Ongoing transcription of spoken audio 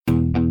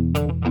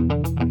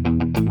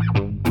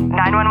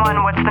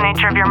911, what's the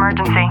nature of your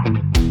emergency?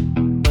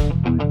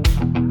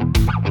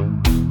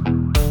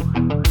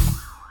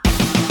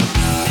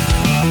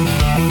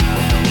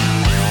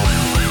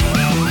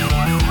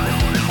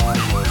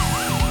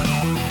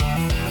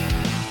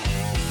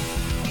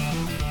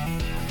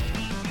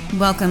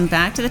 Welcome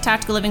back to the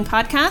Tactical Living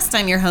Podcast.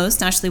 I'm your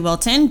host, Ashley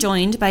Wilton,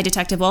 joined by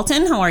Detective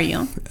Wilton. How are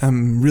you?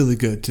 I'm really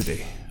good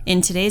today.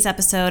 In today's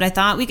episode, I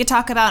thought we could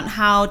talk about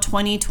how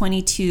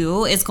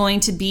 2022 is going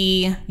to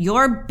be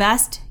your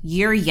best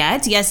year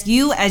yet. Yes,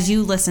 you as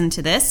you listen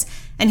to this.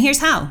 And here's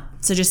how.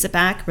 So just sit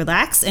back,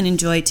 relax, and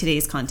enjoy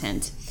today's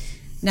content.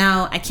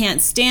 Now, I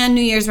can't stand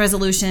New Year's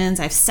resolutions.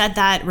 I've said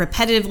that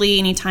repetitively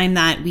anytime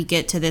that we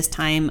get to this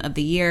time of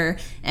the year.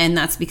 And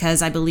that's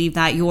because I believe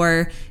that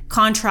your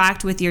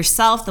contract with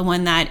yourself, the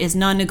one that is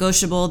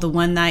non-negotiable, the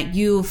one that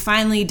you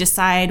finally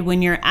decide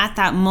when you're at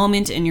that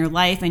moment in your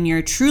life and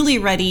you're truly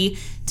ready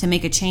to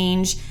make a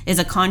change, is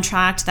a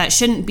contract that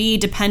shouldn't be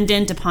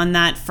dependent upon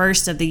that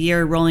first of the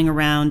year rolling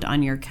around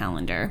on your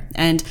calendar.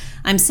 And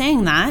I'm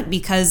saying that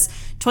because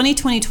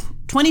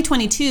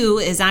 2022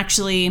 is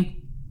actually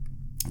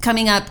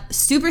coming up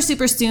super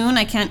soon.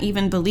 I can't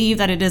even believe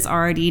that it is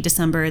already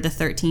December the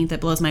 13th.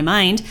 It blows my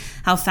mind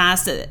how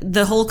fast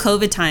the whole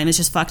COVID time has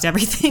just fucked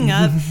everything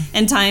up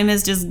and time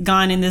has just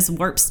gone in this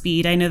warp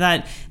speed. I know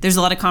that there's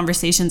a lot of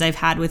conversations I've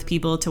had with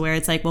people to where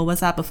it's like, well, was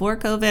that before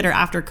COVID or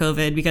after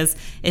COVID? Because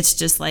it's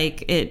just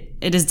like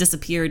it has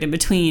disappeared in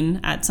between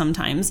at some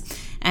times.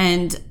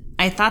 And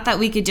I thought that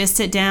we could just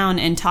sit down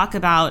and talk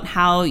about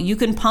how you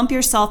can pump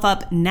yourself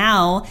up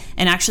now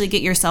and actually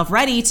get yourself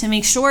ready to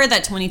make sure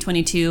that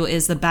 2022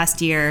 is the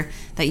best year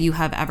that you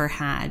have ever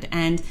had.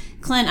 And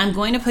Clint, I'm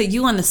going to put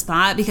you on the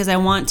spot because I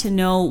want to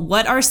know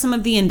what are some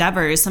of the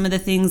endeavors, some of the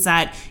things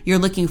that you're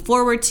looking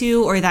forward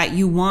to or that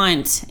you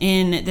want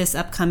in this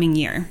upcoming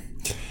year.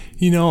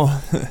 You know,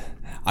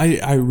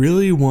 I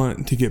really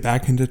want to get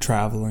back into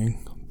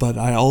traveling, but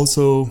I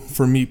also,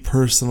 for me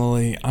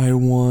personally, I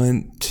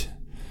want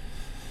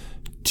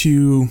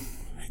to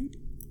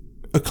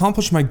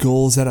accomplish my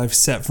goals that I've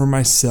set for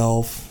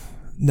myself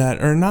that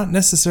are not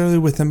necessarily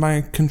within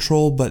my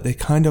control, but they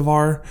kind of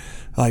are,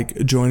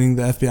 like joining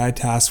the FBI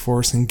task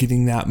force and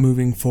getting that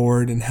moving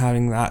forward and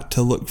having that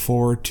to look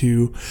forward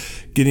to,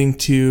 getting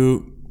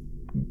to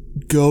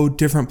go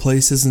different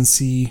places and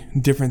see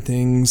different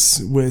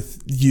things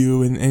with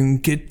you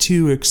and get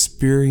to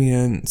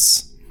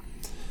experience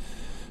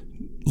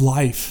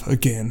life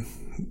again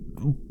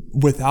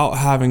without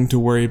having to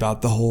worry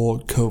about the whole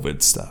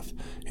COVID stuff.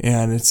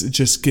 And it's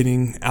just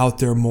getting out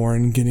there more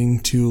and getting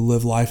to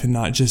live life and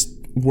not just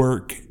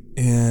work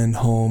and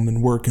home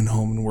and work and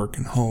home and work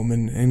and home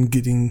and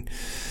getting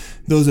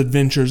those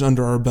adventures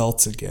under our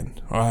belts again.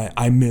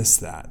 I miss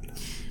that.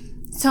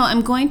 So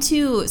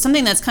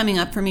something that's coming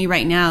up for me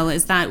right now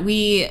is that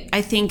we,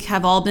 I think,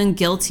 have all been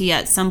guilty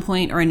at some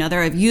point or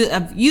another of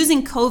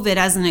using COVID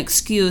as an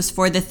excuse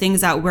for the things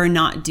that we're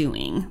not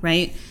doing,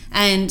 right?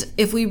 And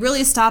if we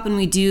really stop and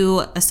we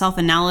do a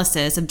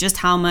self-analysis of just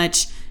how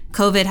much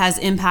COVID has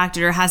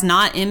impacted or has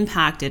not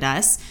impacted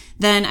us,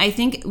 then I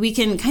think we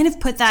can kind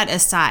of put that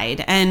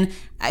aside. And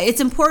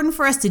it's important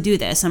for us to do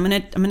this. I'm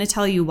going to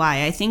tell you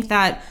why. I think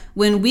that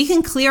when we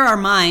can clear our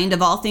mind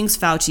of all things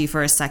Fauci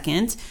for a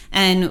second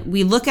and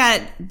we look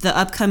at the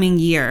upcoming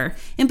year,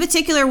 in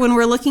particular when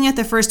we're looking at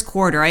the first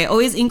quarter, I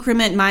always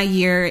increment my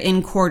year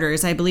in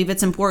quarters. I believe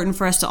it's important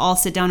for us to all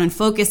sit down and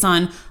focus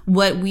on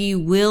what we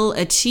will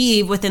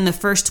achieve within the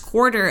first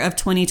quarter of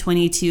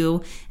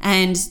 2022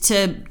 and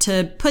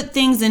to put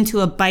things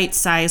into a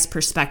bite-sized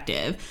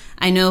perspective.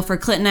 I know for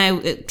Clint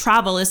and I,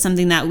 travel is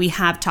something that we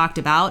have talked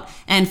about.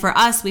 And for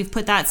us, we've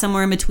put that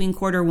somewhere in between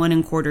quarter one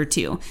and quarter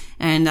two.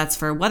 And that's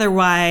for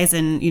weather-wise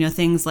and,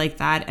 things like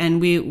that.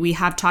 And we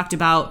have talked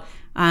about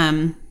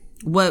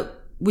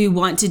what we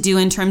want to do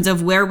in terms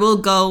of where we'll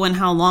go and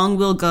how long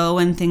we'll go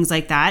and things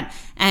like that.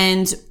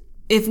 And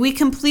if we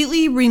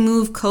completely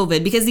remove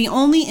COVID, because the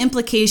only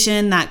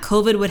implication that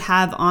COVID would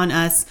have on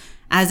us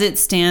as it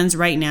stands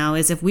right now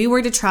is if we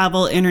were to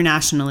travel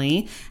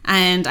internationally,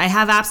 and I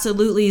have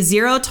absolutely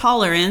zero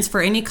tolerance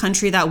for any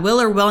country that will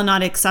or will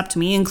not accept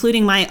me,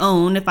 including my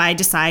own, if I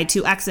decide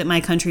to exit my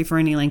country for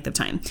any length of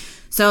time.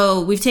 So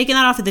we've taken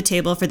that off of the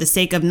table for the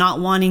sake of not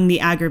wanting the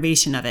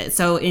aggravation of it.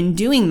 So in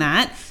doing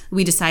that,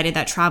 we decided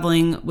that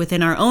traveling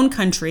within our own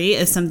country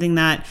is something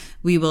that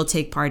we will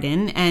take part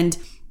in. And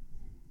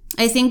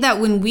I think that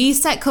when we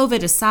set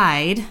COVID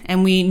aside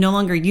and we no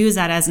longer use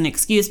that as an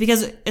excuse,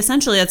 because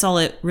essentially that's all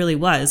it really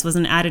was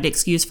an added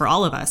excuse for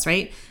all of us,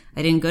 right?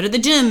 I didn't go to the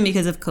gym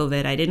because of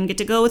COVID. I didn't get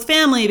to go with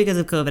family because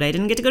of COVID. I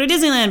didn't get to go to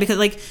Disneyland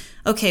because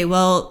okay,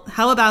 well,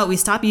 how about we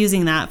stop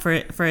using that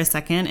for a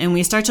second and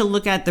we start to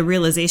look at the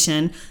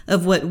realization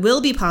of what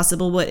will be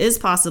possible, what is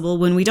possible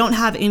when we don't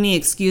have any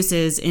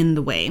excuses in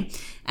the way.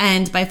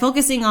 And by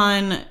focusing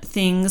on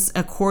things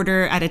a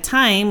quarter at a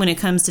time when it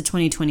comes to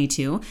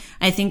 2022,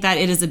 I think that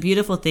it is a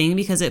beautiful thing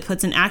because it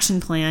puts an action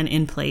plan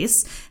in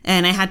place.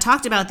 And I had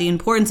talked about the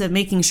importance of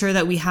making sure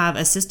that we have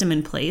a system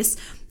in place.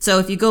 So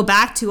if you go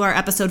back to our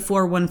episode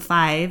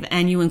 415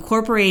 and you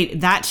incorporate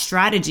that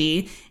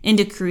strategy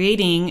into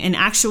creating an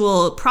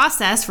actual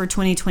process for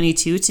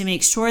 2022 to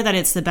make sure that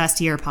it's the best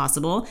year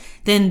possible,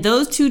 then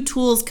those two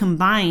tools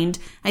combined,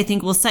 I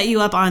think will set you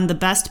up on the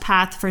best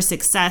path for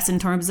success in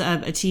terms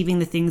of achieving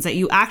the things that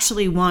you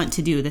actually want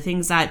to do, the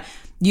things that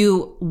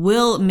you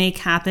will make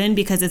happen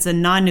because it's a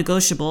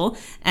non-negotiable,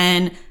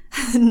 and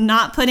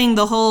not putting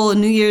the whole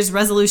New Year's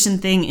resolution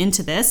thing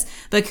into this,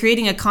 but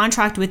creating a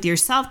contract with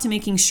yourself to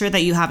making sure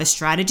that you have a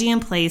strategy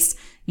in place.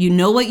 You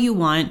know what you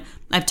want.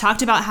 I've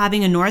talked about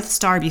having a North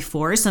Star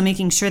before, so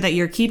making sure that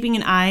you're keeping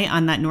an eye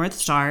on that North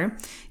Star.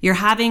 You're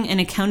having an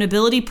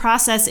accountability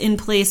process in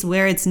place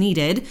where it's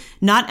needed.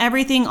 Not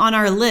everything on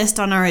our list,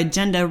 on our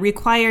agenda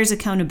requires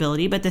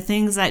accountability, but the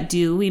things that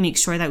do, we make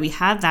sure that we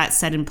have that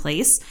set in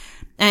place.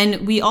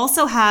 And we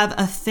also have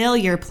a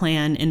failure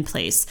plan in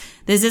place.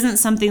 This isn't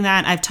something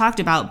that I've talked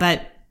about,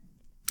 but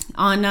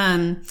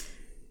on,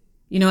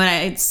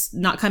 it's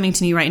not coming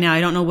to me right now. I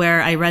don't know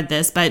where I read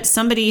this, but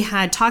somebody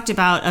had talked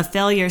about a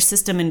failure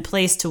system in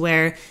place to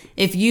where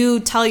if you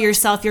tell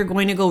yourself you're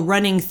going to go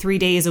running 3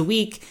 days a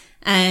week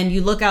and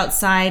you look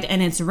outside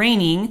and it's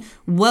raining,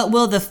 what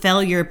will the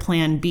failure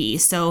plan be?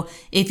 So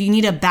if you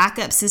need a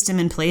backup system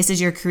in place as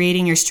you're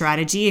creating your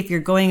strategy, if you're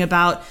going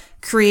about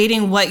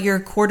creating what your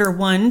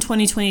Q1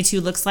 2022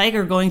 looks like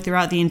or going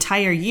throughout the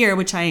entire year,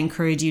 which I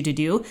encourage you to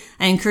do.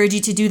 I encourage you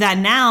to do that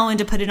now and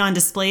to put it on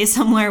display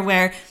somewhere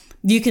where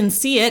you can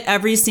see it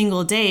every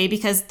single day,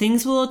 because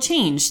things will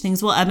change.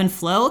 Things will ebb and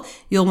flow.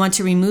 You'll want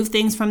to remove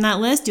things from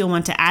that list. You'll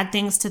want to add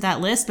things to that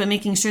list, but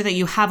making sure that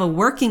you have a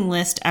working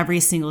list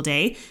every single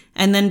day.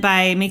 And then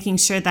by making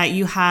sure that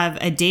you have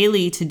a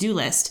daily to-do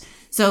list.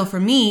 So for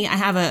me, I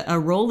have a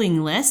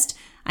rolling list.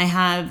 I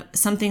have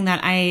something that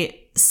I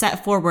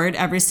set forward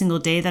every single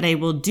day that I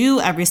will do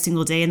every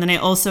single day. And then I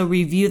also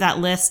review that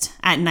list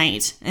at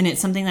night. And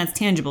it's something that's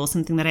tangible,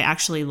 something that I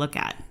actually look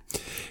at.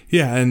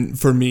 Yeah. And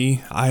for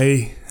me,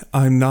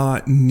 I'm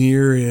not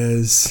near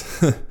as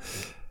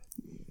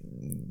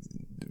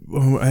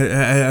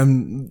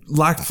I'm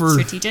lack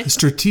for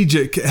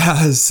strategic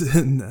as,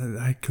 and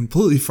I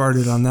completely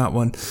farted on that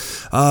one.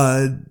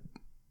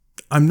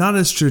 I'm not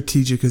as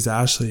strategic as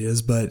Ashley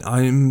is, but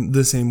I'm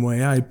the same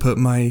way. I put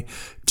my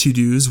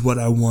to-dos, what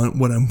I want,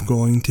 what I'm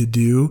going to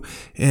do,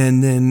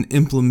 and then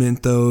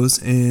implement those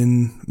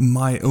in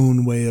my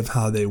own way of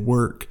how they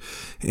work.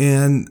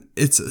 And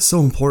it's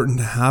so important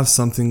to have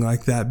something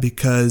like that,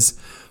 because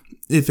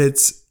if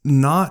it's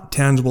not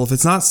tangible, if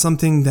it's not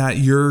something that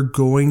you're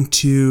going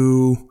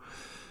to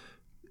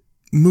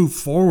move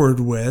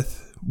forward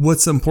with,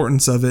 what's the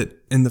importance of it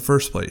in the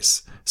first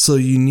place? So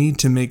you need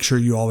to make sure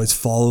you always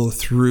follow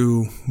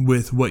through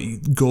with what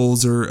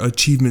goals or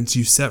achievements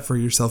you set for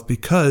yourself,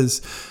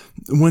 because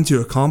once you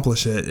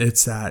accomplish it,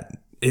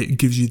 it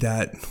gives you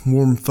that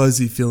warm,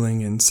 fuzzy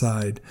feeling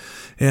inside.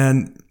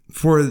 And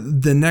for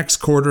the next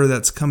quarter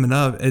that's coming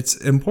up, it's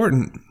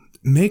important.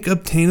 Make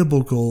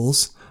obtainable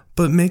goals,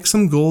 but make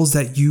some goals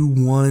that you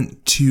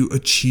want to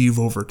achieve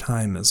over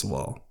time as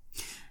well.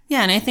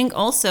 Yeah, and I think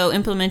also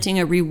implementing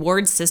a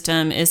reward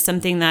system is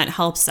something that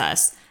helps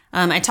us.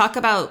 I talk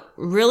about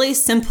really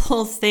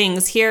simple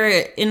things. Here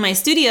in my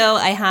studio,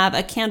 I have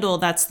a candle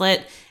that's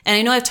lit. And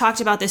I know I've talked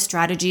about this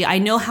strategy. I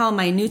know how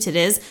minute it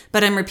is,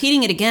 but I'm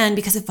repeating it again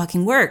because it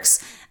fucking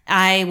works.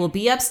 I will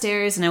be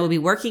upstairs and I will be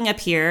working up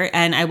here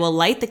and I will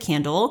light the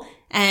candle.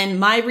 And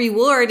my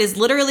reward is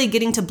literally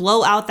getting to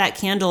blow out that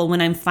candle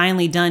when I'm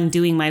finally done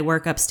doing my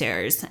work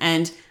upstairs.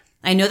 And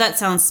I know that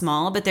sounds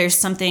small, but there's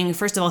something,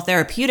 first of all,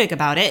 therapeutic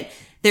about it.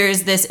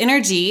 There's this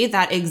energy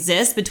that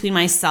exists between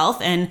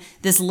myself and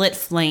this lit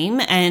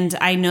flame. And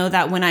I know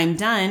that when I'm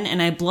done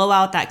and I blow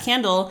out that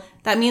candle,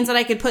 that means that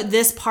I could put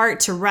this part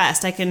to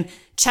rest. I can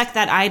check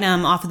that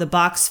item off of the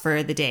box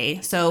for the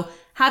day. So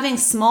having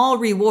small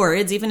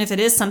rewards, even if it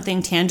is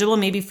something tangible,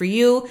 maybe for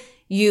you,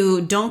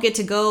 you don't get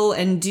to go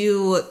and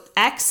do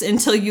X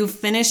until you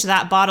finish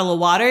that bottle of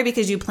water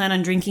because you plan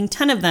on drinking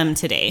 10 of them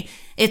today.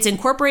 It's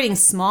incorporating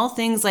small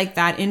things like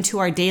that into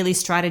our daily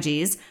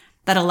strategies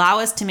that allow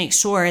us to make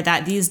sure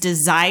that these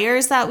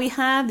desires that we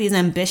have, these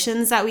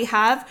ambitions that we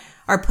have,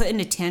 are put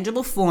into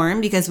tangible form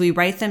because we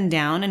write them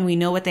down and we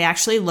know what they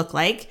actually look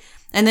like.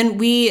 And then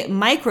we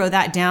micro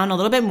that down a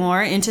little bit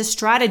more into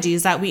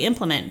strategies that we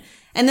implement.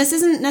 And this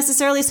isn't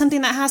necessarily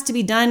something that has to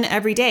be done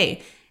every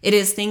day. It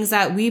is things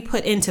that we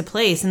put into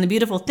place. And the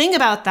beautiful thing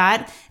about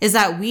that is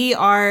that we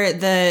are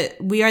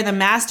the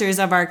masters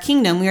of our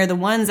kingdom. We are the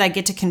ones that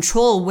get to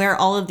control where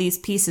all of these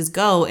pieces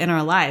go in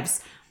our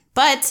lives.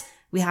 But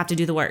we have to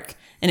do the work.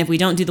 And if we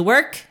don't do the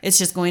work, it's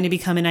just going to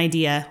become an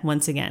idea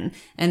once again.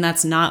 And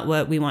that's not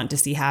what we want to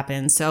see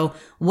happen. So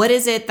what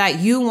is it that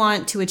you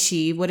want to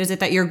achieve? What is it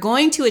that you're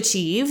going to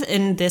achieve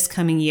in this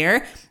coming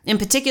year? In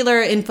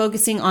particular, in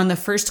focusing on the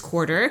first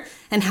quarter,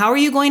 and how are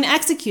you going to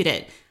execute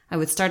it? I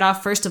would start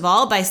off, first of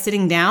all, by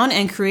sitting down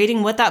and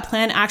creating what that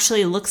plan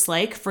actually looks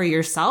like for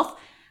yourself,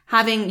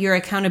 having your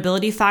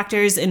accountability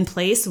factors in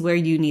place where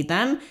you need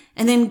them,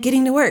 and then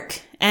getting to work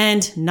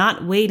and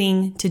not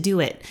waiting to do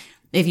it.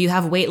 If you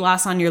have weight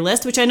loss on your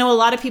list, which I know a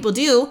lot of people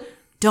do,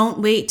 don't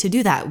wait to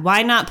do that.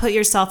 Why not put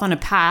yourself on a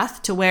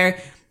path to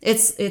where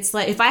it's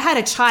like, if I had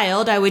a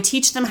child, I would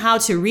teach them how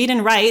to read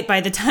and write by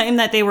the time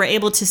that they were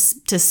able to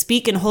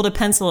speak and hold a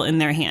pencil in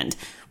their hand.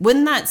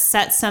 Wouldn't that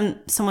set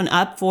someone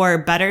up for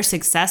better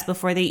success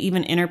before they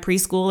even enter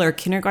preschool or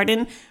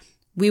kindergarten?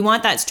 We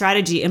want that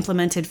strategy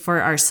implemented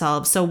for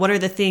ourselves. So what are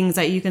the things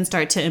that you can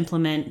start to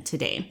implement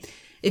today?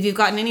 If you've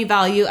gotten any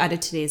value out of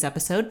today's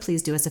episode,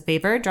 please do us a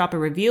favor, drop a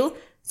review,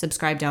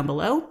 subscribe down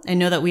below, and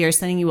know that we are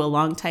sending you a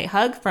long, tight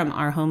hug from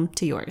our home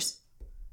to yours.